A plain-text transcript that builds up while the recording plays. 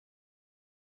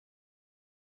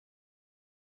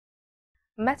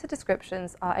Meta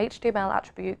descriptions are HTML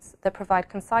attributes that provide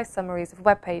concise summaries of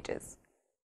web pages.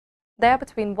 They are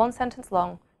between one sentence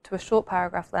long to a short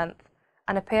paragraph length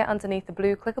and appear underneath the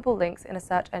blue clickable links in a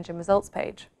search engine results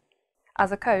page.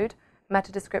 As a code,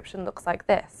 meta description looks like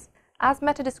this. As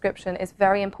meta description is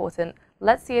very important,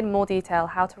 let's see in more detail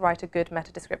how to write a good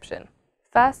meta description.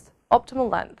 First,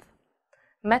 optimal length.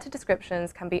 Meta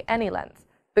descriptions can be any length,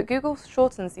 but Google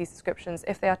shortens these descriptions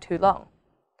if they are too long.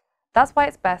 That's why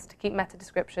it's best to keep meta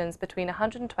descriptions between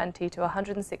 120 to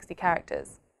 160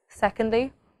 characters.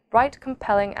 Secondly, write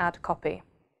compelling ad copy.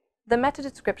 The meta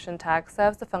description tag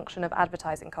serves the function of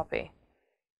advertising copy.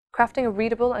 Crafting a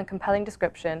readable and compelling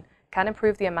description can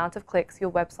improve the amount of clicks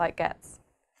your website gets.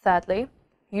 Thirdly,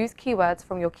 use keywords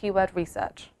from your keyword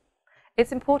research.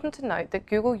 It's important to note that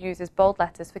Google uses bold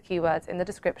letters for keywords in the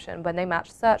description when they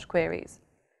match search queries.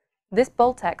 This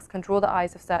bold text can draw the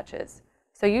eyes of searchers,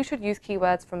 so you should use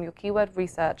keywords from your keyword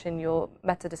research in your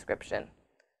meta description.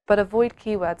 But avoid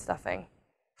keyword stuffing.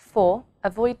 4.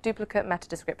 Avoid duplicate meta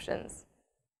descriptions.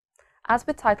 As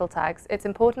with title tags, it's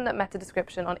important that meta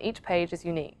description on each page is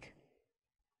unique.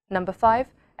 Number 5.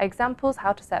 Examples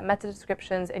how to set meta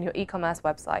descriptions in your e-commerce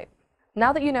website.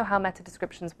 Now that you know how meta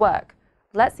descriptions work,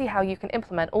 let's see how you can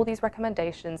implement all these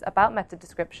recommendations about meta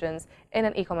descriptions in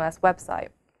an e-commerce website.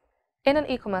 In an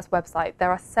e-commerce website,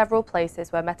 there are several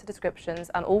places where meta descriptions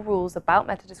and all rules about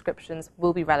meta descriptions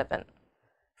will be relevant.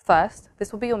 First,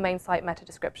 this will be your main site meta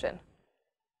description.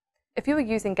 If you are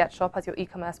using GetShop as your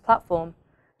e-commerce platform,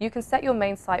 you can set your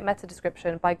main site meta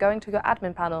description by going to your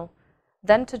admin panel,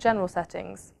 then to General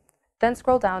Settings, then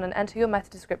scroll down and enter your meta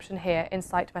description here in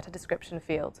Site Meta Description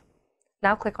field.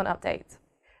 Now click on Update.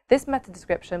 This meta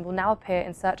description will now appear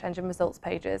in search engine results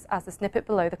pages as the snippet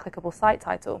below the clickable site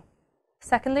title.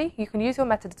 Secondly, you can use your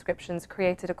meta descriptions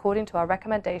created according to our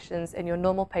recommendations in your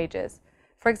normal pages,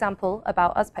 for example,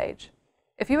 About Us page.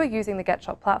 If you are using the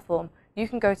GetShop platform, you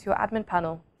can go to your admin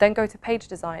panel, then go to Page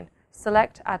Design,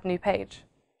 select Add New Page.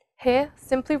 Here,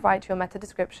 simply write your meta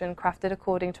description crafted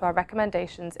according to our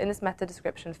recommendations in this meta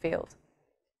description field.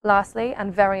 Lastly,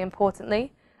 and very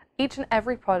importantly, each and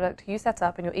every product you set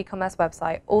up in your e-commerce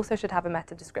website also should have a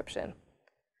meta description.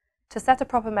 To set a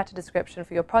proper meta description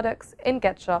for your products in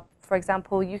GetShop, for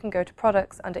example, you can go to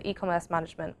Products under e-commerce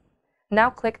management. Now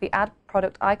click the Add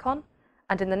Product icon,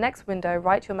 and in the next window,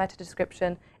 write your meta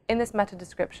description in this meta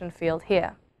description field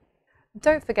here.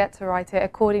 Don't forget to write it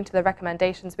according to the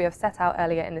recommendations we have set out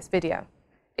earlier in this video.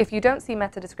 If you don't see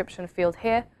meta description field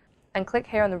here, and click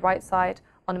here on the right side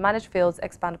on Manage Fields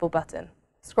expandable button.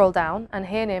 Scroll down and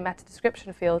here near meta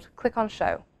description field, click on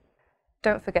Show.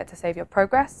 Don't forget to save your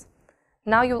progress.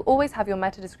 Now you'll always have your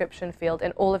meta description field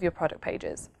in all of your product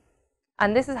pages.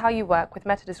 And this is how you work with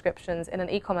meta descriptions in an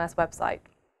e-commerce website.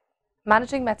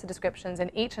 Managing meta descriptions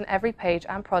in each and every page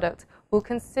and product will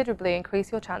considerably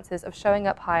increase your chances of showing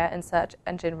up higher in search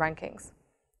engine rankings.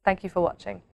 Thank you for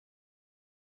watching.